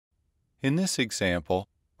In this example,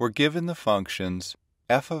 we're given the functions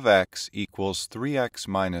f of x equals 3x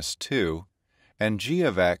minus 2 and g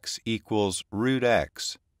of x equals root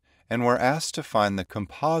x, and we're asked to find the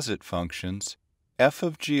composite functions f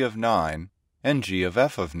of g of 9 and g of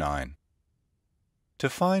f of 9. To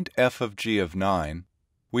find f of g of 9,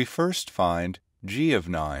 we first find g of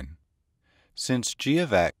 9. Since g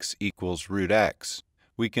of x equals root x,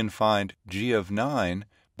 we can find g of 9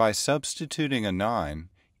 by substituting a 9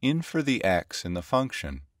 in for the x in the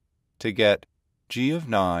function to get g of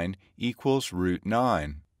 9 equals root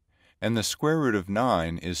 9, and the square root of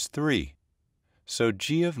 9 is 3, so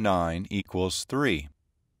g of 9 equals 3.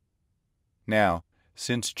 Now,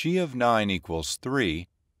 since g of 9 equals 3,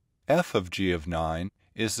 f of g of 9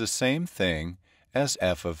 is the same thing as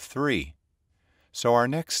f of 3. So our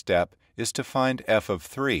next step is to find f of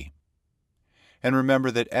 3. And remember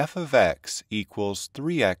that f of x equals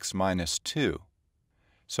 3x minus 2.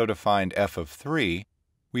 So to find f of 3,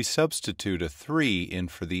 we substitute a 3 in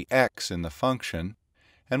for the x in the function,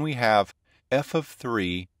 and we have f of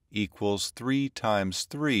 3 equals 3 times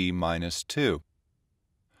 3 minus 2.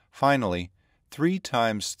 Finally, 3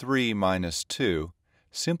 times 3 minus 2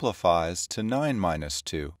 simplifies to 9 minus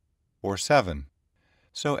 2, or 7.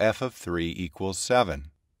 So f of 3 equals 7.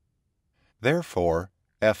 Therefore,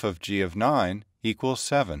 f of g of 9 equals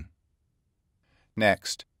 7.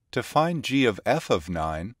 Next, to find g of f of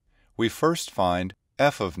 9, we first find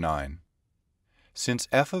f of 9. Since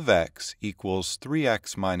f of x equals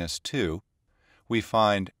 3x minus 2, we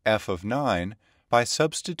find f of 9 by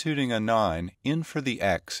substituting a 9 in for the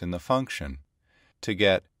x in the function to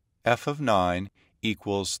get f of 9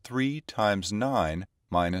 equals 3 times 9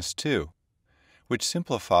 minus 2, which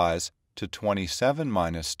simplifies to 27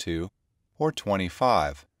 minus 2, or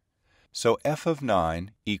 25. So f of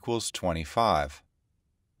 9 equals 25.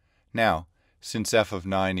 Now, since f of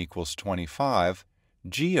 9 equals 25,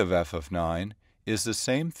 g of f of 9 is the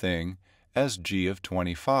same thing as g of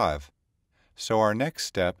 25. So our next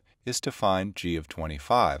step is to find g of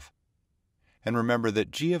 25. And remember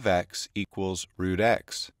that g of x equals root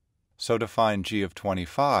x. So to find g of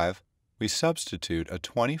 25, we substitute a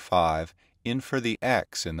 25 in for the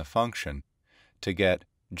x in the function to get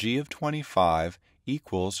g of 25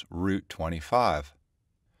 equals root 25.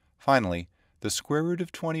 Finally, the square root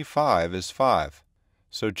of 25 is 5,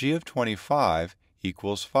 so g of 25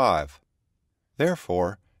 equals 5.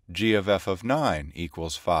 Therefore, g of f of 9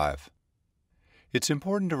 equals 5. It's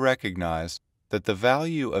important to recognize that the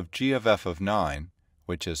value of g of f of 9,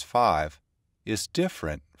 which is 5, is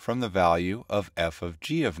different from the value of f of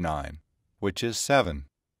g of 9, which is 7.